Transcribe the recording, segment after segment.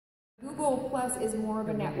Google Plus is more of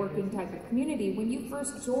a networking type of community. When you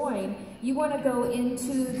first join, you want to go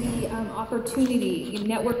into the opportunity,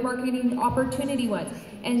 network marketing opportunity ones,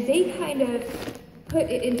 and they kind of put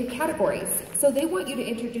it into categories. So they want you to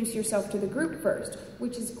introduce yourself to the group first,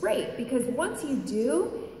 which is great, because once you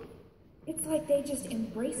do, it's like they just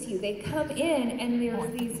embrace you. They come in and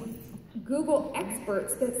there's these Google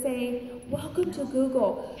experts that say, welcome to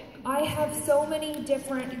Google. I have so many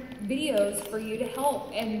different videos for you to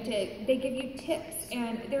help, and they give you tips,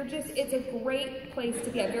 and it's a great place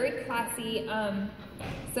to be, very classy.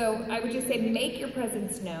 So I would just say make your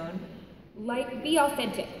presence known, be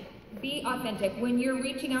authentic. Be authentic. When you're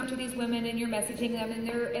reaching out to these women and you're messaging them and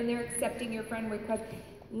they're accepting your friend request,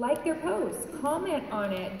 like their posts, comment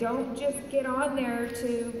on it. Don't just get on there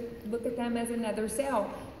to look at them as another sale.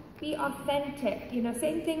 Be authentic.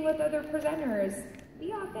 Same thing with other presenters.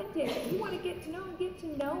 Be authentic. You want to get to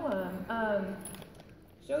know them.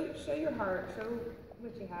 Show your heart. Show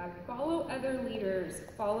what you have. Follow other leaders.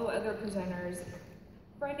 Follow other presenters.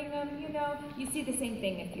 Friending them, you see the same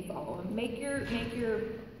thing if you follow them. Make your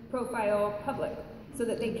profile public so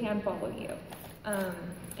that they can follow you,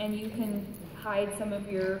 and you can hide some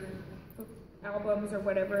of your albums or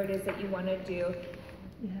whatever it is that you want to do.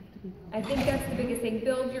 I think that's the biggest thing.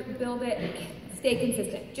 Build it. Stay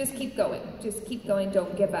consistent. Just keep going.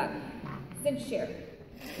 Don't give up. Cinch-share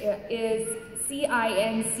is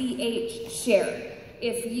CINCH share.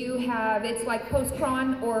 If you have, it's like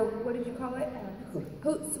Postcron, or what did you call it?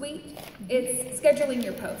 Hootsuite. It's scheduling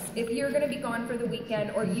your posts. If you're going to be gone for the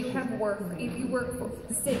weekend, or you have work, if you work for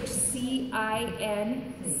Cinch, CINCH,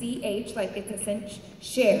 like it's a cinch,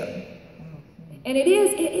 share. And it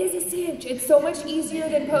is a cinch. It's so much easier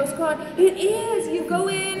than Postcron. It is. You go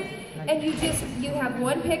in and you have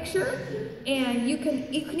one picture, and you can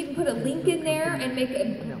even put a link in there and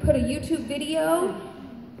put a YouTube video.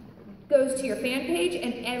 Goes to your fan page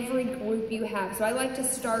and every group you have. So I like to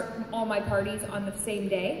start all my parties on the same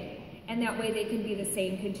day, and that way they can be the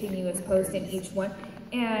same continuous post in each one,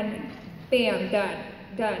 and bam,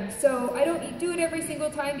 done. So I don't do it every single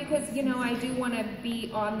time because I do want to be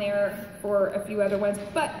on there for a few other ones,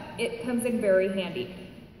 but it comes in very handy.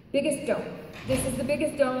 Biggest don't. This is the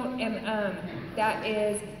biggest don't, and that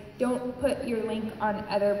is, don't put your link on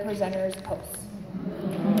other presenters' posts.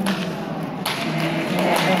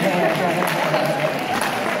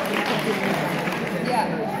 Yeah,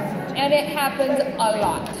 and it happens a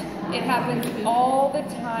lot. It happens all the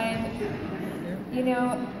time.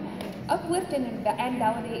 Uplift and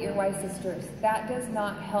validate your wise sisters. That does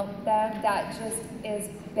not help them. That just is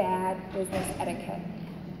bad business etiquette.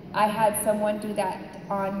 I had someone do that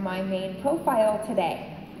on my main profile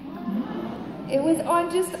today. It was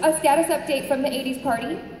on just a status update from the 80s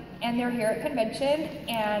party, and they're here at convention,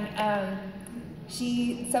 and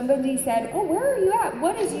somebody said, oh, where are you at?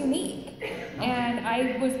 What is unique? And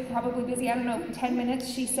I was probably busy, 10 minutes.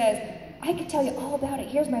 She says, I could tell you all about it.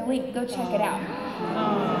 Here's my link. Go check it out.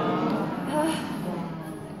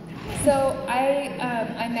 So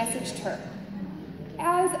I messaged her,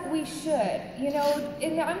 as we should,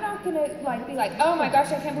 and I'm not going to be like, oh my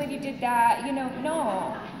gosh, I can't believe you did that,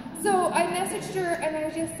 no. So I messaged her and I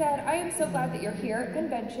just said, I am so glad that you're here at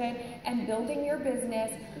convention and building your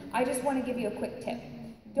business. I just want to give you a quick tip.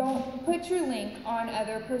 Don't put your link on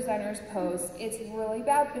other presenters' posts. It's really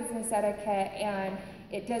bad business etiquette, and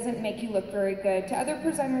it doesn't make you look very good to other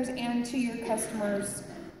presenters and to your customers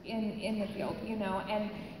in the field,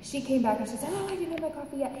 And she came back and she said, oh, I didn't have my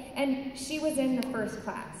coffee yet. And she was in the first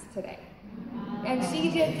class today. And she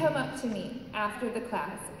did come up to me after the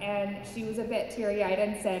class, and she was a bit teary-eyed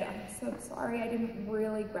and said, I'm so sorry, I didn't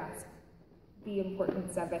really grasp the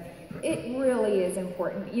importance of it. It really is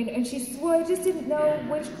important. And she said, well, I just didn't know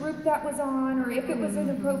which group that was on, or if it was in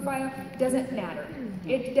the profile. Doesn't matter.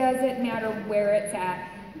 It doesn't matter where it's at.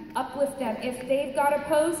 Uplift them. If they've got a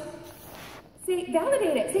post,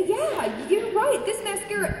 validate it. Say, yeah, you're right. This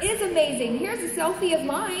mascara is amazing. Here's a selfie of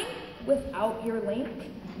mine without your link.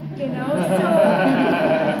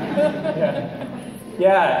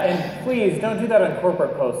 Yeah, and please don't do that on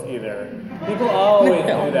corporate posts either. People always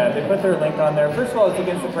do that. They put their link on there. First of all, it's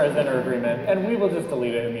against the presenter agreement, and we will just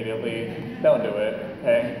delete it immediately. Don't do it,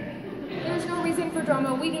 okay? There's no reason for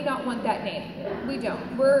drama. We do not want that name. We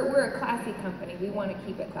don't. We're a classy company. We want to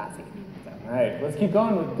keep it classy. So. All right, let's keep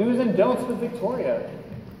going with do's and don'ts with Victoria.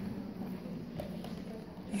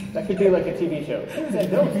 That could be like a TV show. Do's and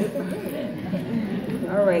don'ts with Victoria.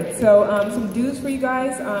 All right, so some do's for you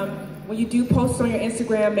guys. When you do post on your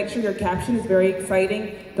Instagram, make sure your caption is very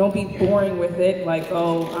exciting. Don't be boring with it, like,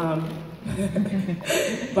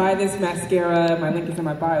 buy this mascara. My link is in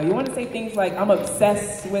my bio. You want to say things like, I'm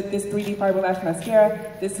obsessed with this 3D Fiber Lash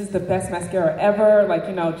mascara. This is the best mascara ever. Like,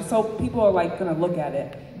 you know, just so people are like going to look at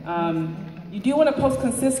it. You do want to post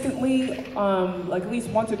consistently, like at least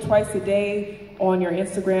once or twice a day on your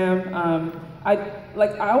Instagram.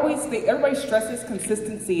 I always think, everybody stresses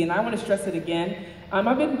consistency, and I want to stress it again.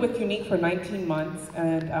 I've been with Younique for 19 months,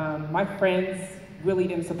 and my friends really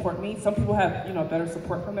didn't support me. Some people have, you know, better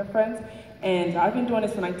support from their friends, and I've been doing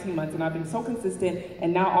this for 19 months, and I've been so consistent,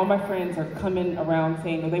 and now all my friends are coming around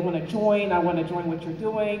saying, oh, they want to join, I want to join what you're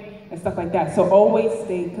doing, and stuff like that. So always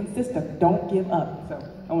stay consistent. Don't give up.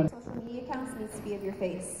 So I want to. Social media accounts needs to be of your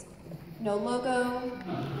face. No logo,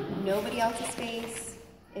 nobody else's face.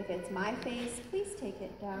 If it's my face, please take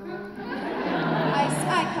it down.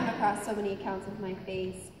 I come across so many accounts with my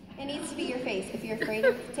face. It needs to be your face. If you're afraid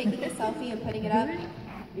of taking a selfie and putting it up,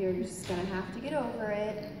 you're just gonna have to get over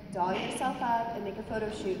it, doll yourself up, and make a photo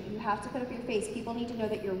shoot. You have to put up your face. People need to know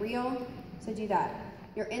that you're real, so do that.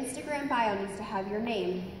 Your Instagram bio needs to have your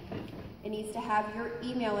name. It needs to have your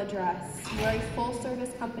email address. You're a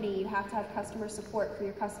full-service company. You have to have customer support for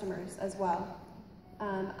your customers as well.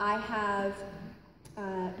 I have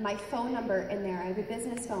my phone number in there. I have a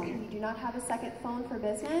business phone. If you do not have a second phone for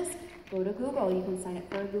business, go to Google. You can sign up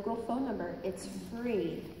for a Google phone number. It's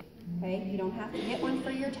free. Okay? You don't have to get one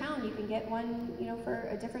for your town. You can get one, you know, for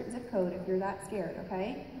a different zip code if you're that scared,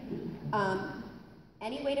 okay?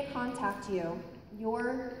 Any way to contact you,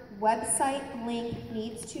 your website link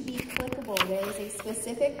needs to be clickable. There is a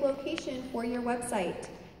specific location for your website.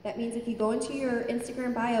 That means if you go into your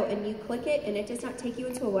Instagram bio and you click it and it does not take you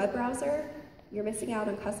into a web browser, you're missing out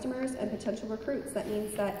on customers and potential recruits. That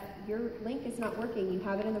means that your link is not working. You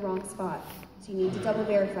have it in the wrong spot. So you need to double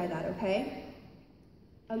verify that, okay?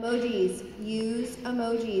 Emojis, use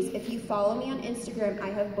emojis. If you follow me on Instagram, I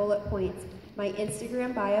have bullet points. My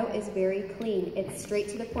Instagram bio is very clean. It's straight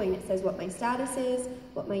to the point. It says what my status is,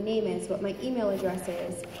 what my name is, what my email address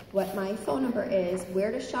is, what my phone number is,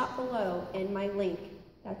 where to shop below, and my link.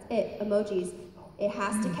 That's it, emojis. It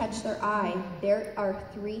has to catch their eye. There are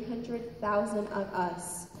 300,000 of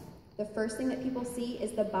us. The first thing that people see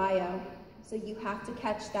is the bio. So you have to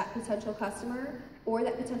catch that potential customer or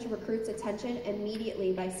that potential recruit's attention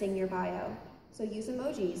immediately by seeing your bio. So use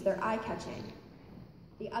emojis, they're eye-catching.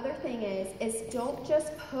 The other thing is don't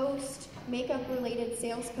just post makeup-related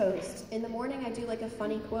sales posts. In the morning, I do like a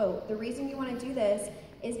funny quote. The reason you want to do this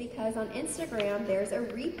is because on Instagram, there's a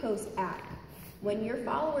repost app. When your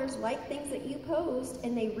followers like things that you post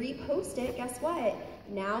and they repost it, guess what?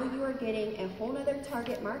 Now you are getting a whole other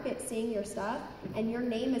target market seeing your stuff, and your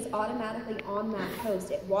name is automatically on that post.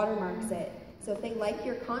 It watermarks it. So if they like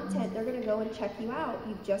your content, they're gonna go and check you out.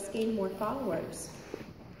 You've just gained more followers.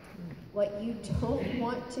 What you don't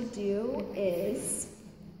want to do is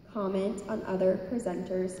comment on other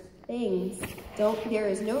presenters' things. There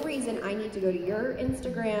is no reason I need to go to your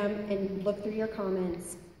Instagram and look through your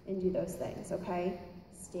comments and do those things, okay?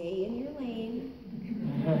 Stay in your lane,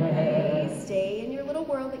 okay? Stay in your little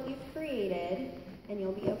world that you've created, and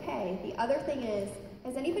you'll be okay. The other thing is,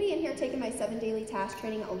 has anybody in here taken my 7 daily task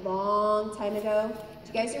training a long time ago?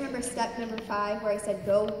 Do you guys remember step number 5 where I said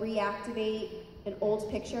go reactivate an old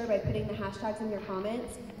picture by putting the hashtags in your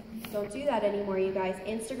comments? Don't do that anymore, you guys.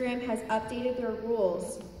 Instagram has updated their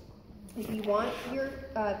rules. If you want your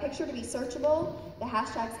picture to be searchable, the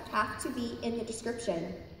hashtags have to be in the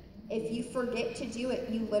description. If you forget to do it,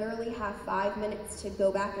 you literally have 5 minutes to go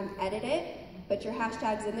back and edit it, put your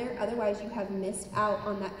hashtags in there, otherwise you have missed out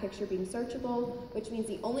on that picture being searchable, which means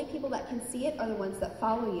the only people that can see it are the ones that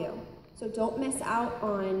follow you. So don't miss out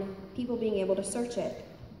on people being able to search it.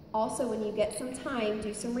 Also, when you get some time,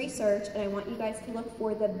 do some research, and I want you guys to look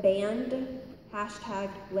for the banned hashtag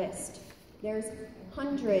list. There's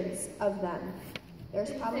hundreds of them.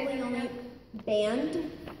 There's probably only banned,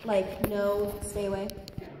 like no, stay away.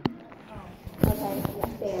 Okay, yeah,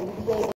 banned.